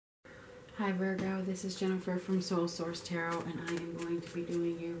Hi Virgo, this is Jennifer from Soul Source Tarot, and I am going to be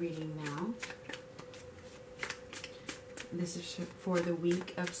doing your reading now. This is for the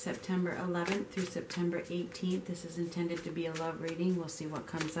week of September 11th through September 18th. This is intended to be a love reading. We'll see what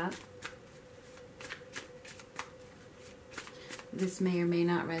comes up. This may or may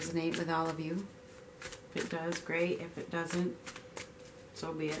not resonate with all of you. If it does, great. If it doesn't,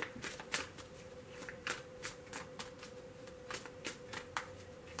 so be it.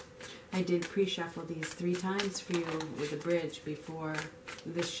 I did pre-shuffle these 3 times for you with a bridge before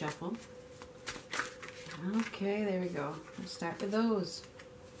this shuffle. Okay, there we go. Let's start with those.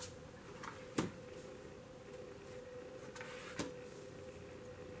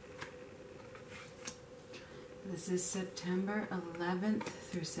 This is September 11th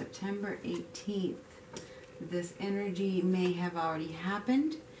through September 18th. This energy may have already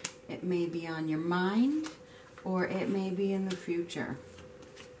happened. It may be on your mind, or it may be in the future.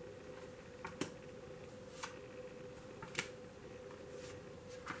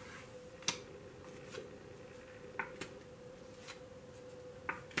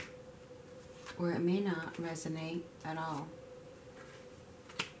 Or it may not resonate at all.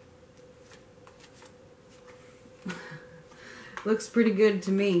 Looks pretty good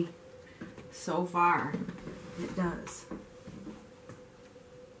to me. So far, it does.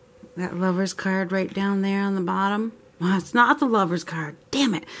 That Lover's card right down there on the bottom. Well, it's not the Lover's card.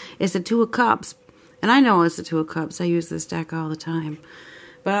 Damn it. It's the Two of Cups. And I know it's the Two of Cups. I use this deck all the time.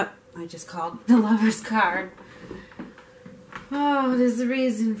 But I just called the Lover's card. Oh, there's a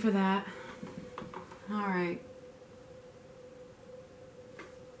reason for that. Alright.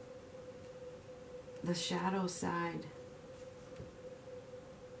 The shadow side.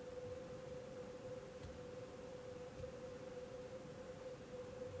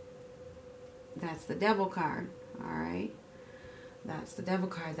 That's the Devil card. Alright. That's the Devil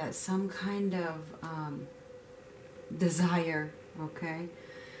card. That's some kind of desire. Okay.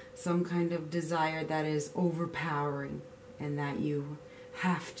 Some kind of desire that is overpowering and that you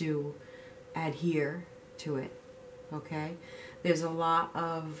have to adhere to it. Okay, there's a lot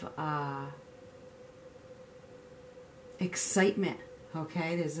of excitement.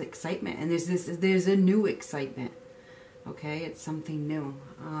 Okay, there's excitement, and there's a new excitement. Okay, it's something new.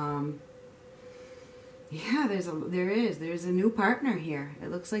 Yeah, there's a new partner here.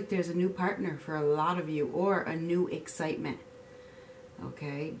 It looks like there's a new partner for a lot of you, or a new excitement.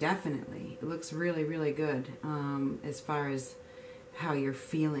 Okay, definitely. It looks really, really good as far as how you're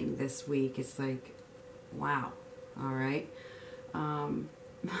feeling this week. It's like, wow. All right.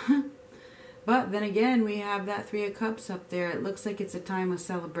 But then again, we have that 3 of Cups up there. It looks like it's a time of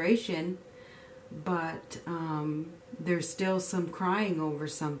celebration, but there's still some crying over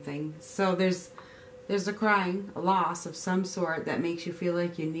something. So there's a crying, a loss of some sort that makes you feel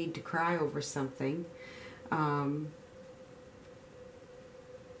like you need to cry over something.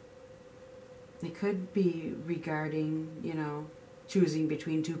 It could be regarding, you know, choosing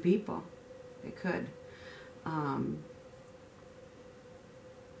between 2 people. It could.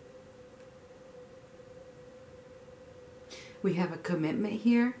 We have a commitment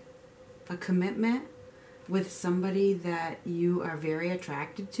here. A commitment with somebody that you are very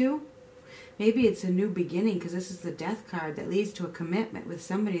attracted to. Maybe it's a new beginning, because this is the Death card that leads to a commitment with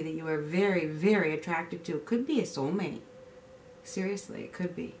somebody that you are very, very attracted to. It could be a soulmate. Seriously, it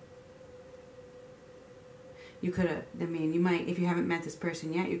could be. You could have, I mean, you might, if you haven't met this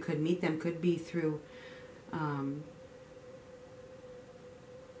person yet, you could meet them. Could be through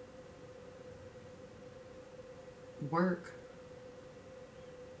work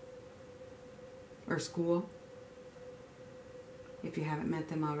or school, if you haven't met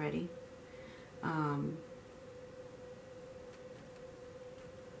them already.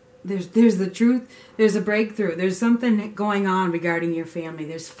 There's the truth. There's a breakthrough. There's something going on regarding your family.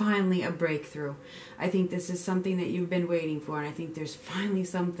 There's finally a breakthrough. I think this is something that you've been waiting for, and I think there's finally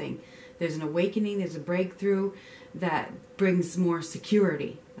something. There's an awakening. There's a breakthrough that brings more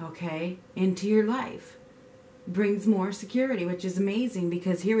security, okay, into your life. Brings more security, which is amazing,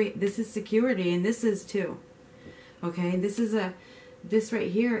 because this is security, and this is too. Okay, this right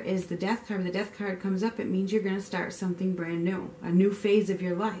here is the Death card. When the Death card comes up, it means you're going to start something brand new. A new phase of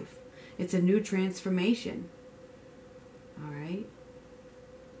your life. It's a new transformation. Alright?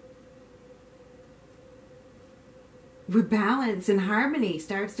 Where balance and harmony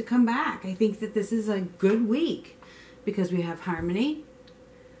starts to come back. I think that this is a good week, because we have harmony.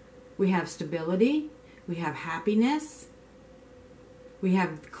 We have stability. We have happiness. We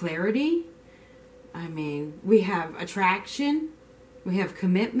have clarity. I mean, we have attraction. We have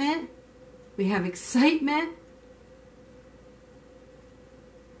commitment. We have excitement.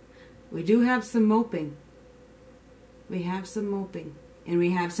 We do have some moping. We have some moping. And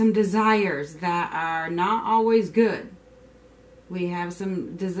we have some desires that are not always good. We have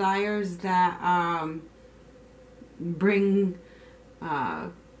some desires that bring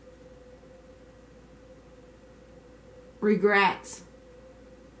regrets.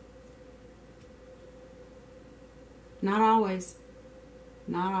 Not always.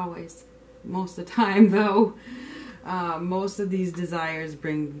 Not always. Most of the time, though, most of these desires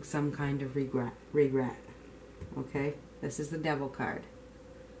bring some kind of regret. Okay? This is the Devil card.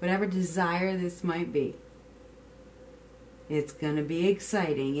 Whatever desire this might be, it's going to be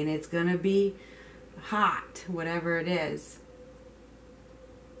exciting and it's going to be hot, whatever it is.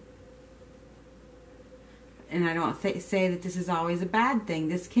 And I don't say that this is always a bad thing.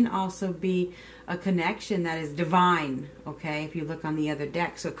 This can also be a connection that is divine, okay, if you look on the other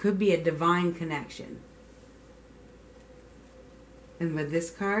deck. So it could be a divine connection. And with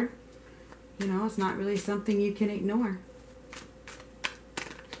this card, you know, it's not really something you can ignore.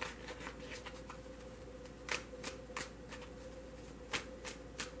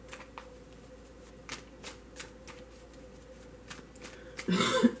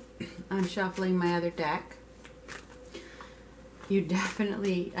 I'm shuffling my other deck. You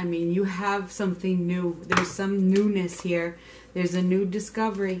definitely, I mean, you have something new. There's some newness here. There's a new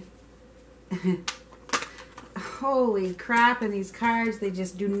discovery. Holy crap, and these cards, they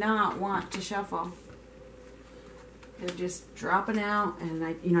just do not want to shuffle. They're just dropping out, and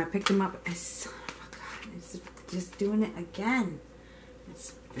I picked them up. Son of a God, it's just doing it again.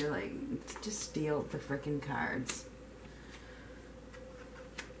 It's really, just steal the freaking cards.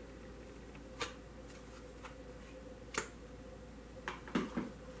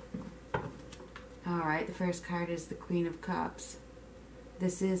 Alright, the first card is the Queen of Cups.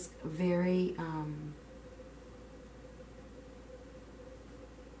 This is very, I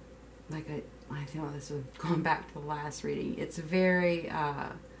feel this was going back to the last reading. It's very,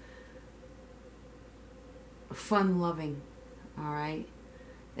 fun-loving, alright?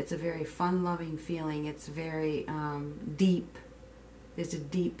 It's a very fun-loving feeling. It's very, deep. There's a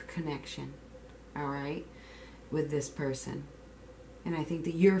deep connection, alright, with this person. And I think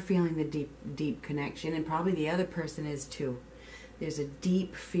that you're feeling the deep connection, and probably the other person is too. There's a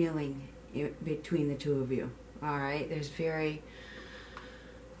deep feeling between the two of you. All right? There's very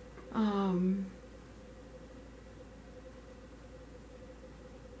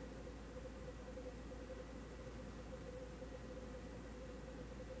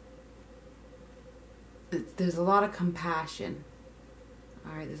there's a lot of compassion.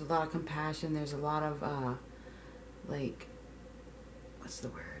 All right, there's a lot of compassion. There's a lot of what's the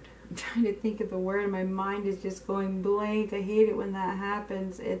word? I'm trying to think of the word. My mind is just going blank. I hate it when that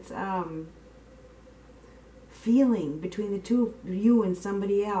happens. It's feeling between the two of you and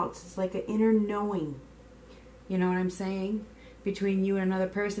somebody else. It's like an inner knowing. You know what I'm saying? Between you and another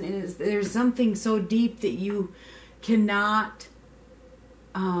person. And there's something so deep that you cannot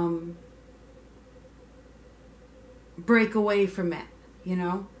break away from it. You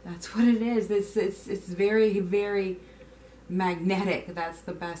know? That's what it is. It's very, very magnetic. That's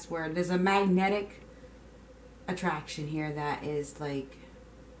the best word. There's a magnetic attraction here that is like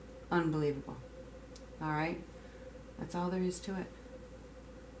unbelievable. All right? That's all there is to it.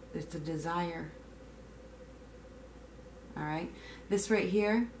 It's a desire. All right? This right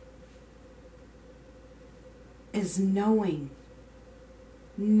here is knowing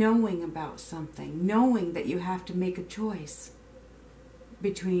about something, knowing that you have to make a choice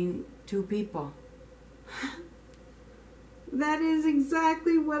between two people. That is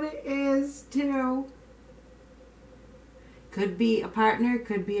exactly what it is, too. Could be a partner,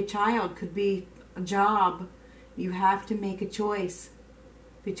 could be a child, could be a job. You have to make a choice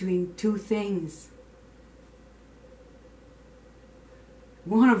between two things.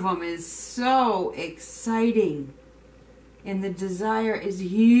 One of them is so exciting, and the desire is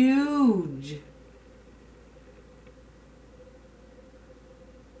huge.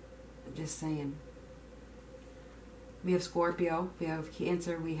 I'm just saying. We have Scorpio, we have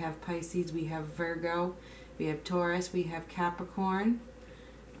Cancer, we have Pisces, we have Virgo, we have Taurus, we have Capricorn.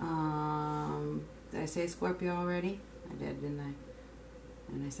 Did I say Scorpio already? I did, didn't I?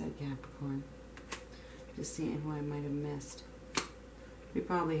 And I said Capricorn. Just seeing who I might have missed. We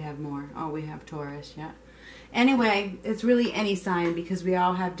probably have more. Oh, we have Taurus, yeah. Anyway, it's really any sign because we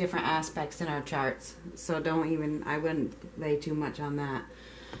all have different aspects in our charts. So don't even, I wouldn't lay too much on that.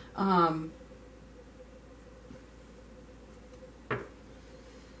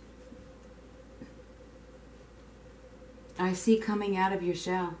 I see coming out of your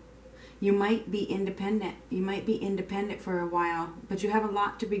shell. You might be independent. You might be independent for a while, but you have a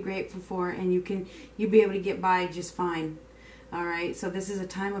lot to be grateful for, and you'll be able to get by just fine. All right, so this is a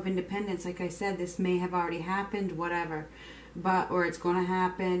time of independence. Like I said, this may have already happened, whatever, or it's going to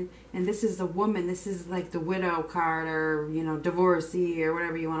happen. And this is the woman. This is like the widow card, or divorcee, or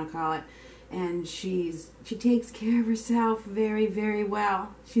whatever you want to call it. And she takes care of herself very, very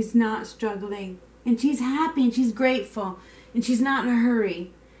well. She's not struggling, and she's happy, and she's grateful, and she's not in a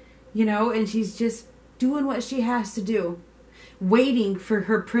hurry, and she's just doing what she has to do, waiting for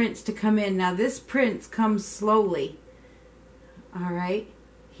her prince to come in. Now, this prince comes slowly, all right?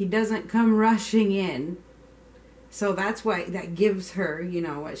 He doesn't come rushing in. So that's why that gives her,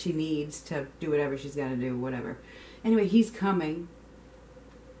 what she needs to do whatever she's got to do, whatever. Anyway, he's coming.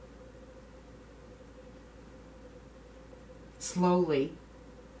 Slowly.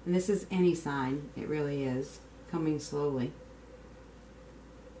 And this is any sign. It really is. Coming slowly.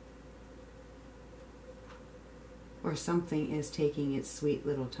 Or something is taking its sweet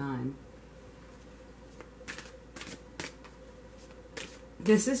little time.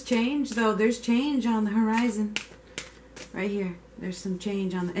 This is change, though. There's change on the horizon. Right here. There's some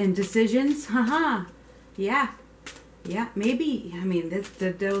change on the... And decisions? Haha. Yeah. Yeah, maybe. I mean,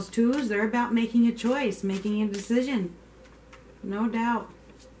 those twos, they're about making a choice, making a decision. No doubt.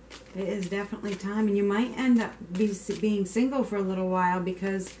 It is definitely time. And you might end up being single for a little while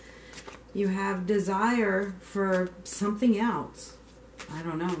because you have desire for something else. I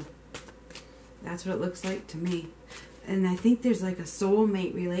don't know. That's what it looks like to me. And I think there's like a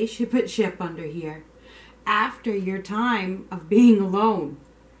soulmate relationship under here. After your time of being alone.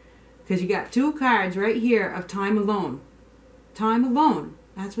 Because you got two cards right here of time alone. Time alone.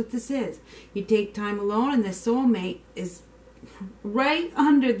 That's what this is. You take time alone, and the soulmate is right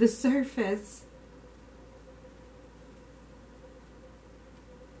under the surface.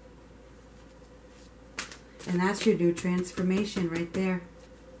 And that's your new transformation right there.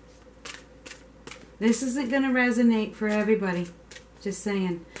 This isn't going to resonate for everybody. Just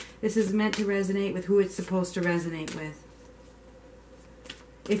saying. This is meant to resonate with who it's supposed to resonate with.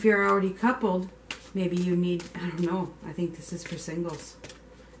 If you're already coupled, maybe you need, I don't know, I think this is for singles.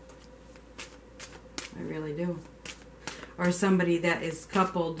 I really do. Or somebody that is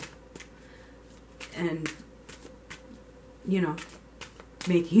coupled and,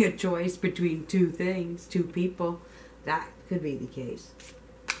 making a choice between two things, two people. That could be the case.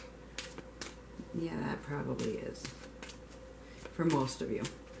 Yeah, that probably is. For most of you.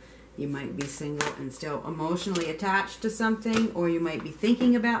 You might be single and still emotionally attached to something, or you might be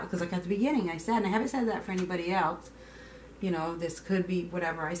thinking about, because like at the beginning I said, and I haven't said that for anybody else, this could be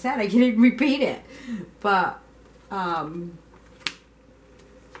whatever I said, I can't repeat it, but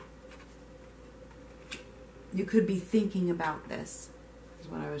you could be thinking about this, is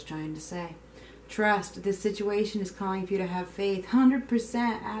what I was trying to say. Trust. This situation is calling for you to have faith.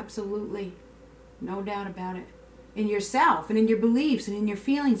 100%, absolutely. No doubt about it. In yourself, and in your beliefs, and in your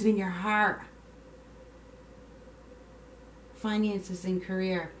feelings, and in your heart. Finances and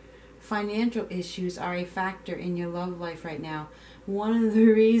career. Financial issues are a factor in your love life right now. One of the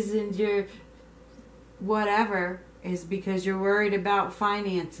reasons you're whatever is because you're worried about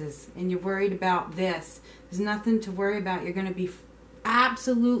finances, and you're worried about this. There's nothing to worry about. You're going to be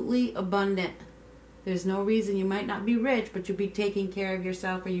absolutely abundant. There's no reason. You might not be rich, but you'll be taking care of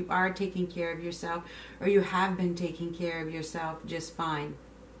yourself, or you are taking care of yourself, or you have been taking care of yourself just fine.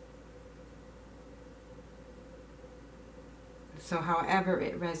 So however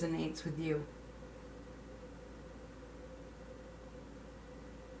it resonates with you.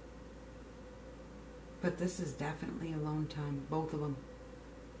 But this is definitely alone time, both of them.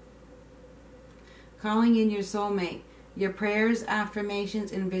 Calling in your soulmate. Your prayers,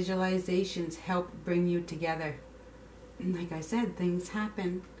 affirmations, and visualizations help bring you together. And like I said, things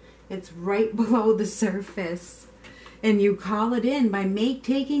happen. It's right below the surface. And you call it in by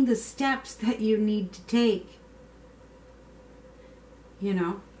taking the steps that you need to take.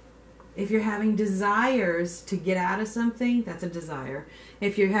 If you're having desires to get out of something, that's a desire.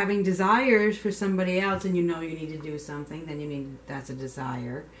 If you're having desires for somebody else and you need to do something, then that's a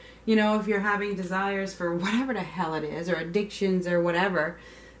desire. If you're having desires for whatever the hell it is, or addictions or whatever,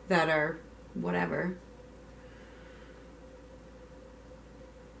 that are whatever.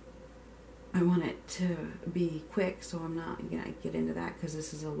 I want it to be quick, so I'm not going to get into that because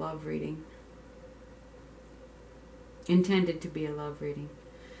this is a love reading. Intended to be a love reading.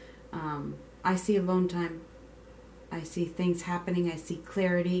 I see alone time. I see things happening. I see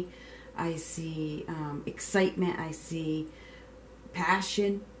clarity. I see excitement. I see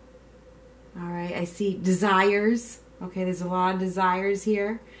passion. All right. I see desires. Okay, there's a lot of desires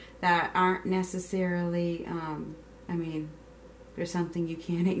here. that aren't necessarily, I mean, there's something you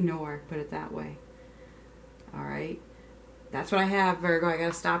can't ignore, put it that way. All right. That's what I have, Virgo. I got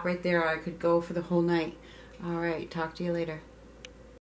to stop right there. I could go for the whole night. All right. Talk to you later.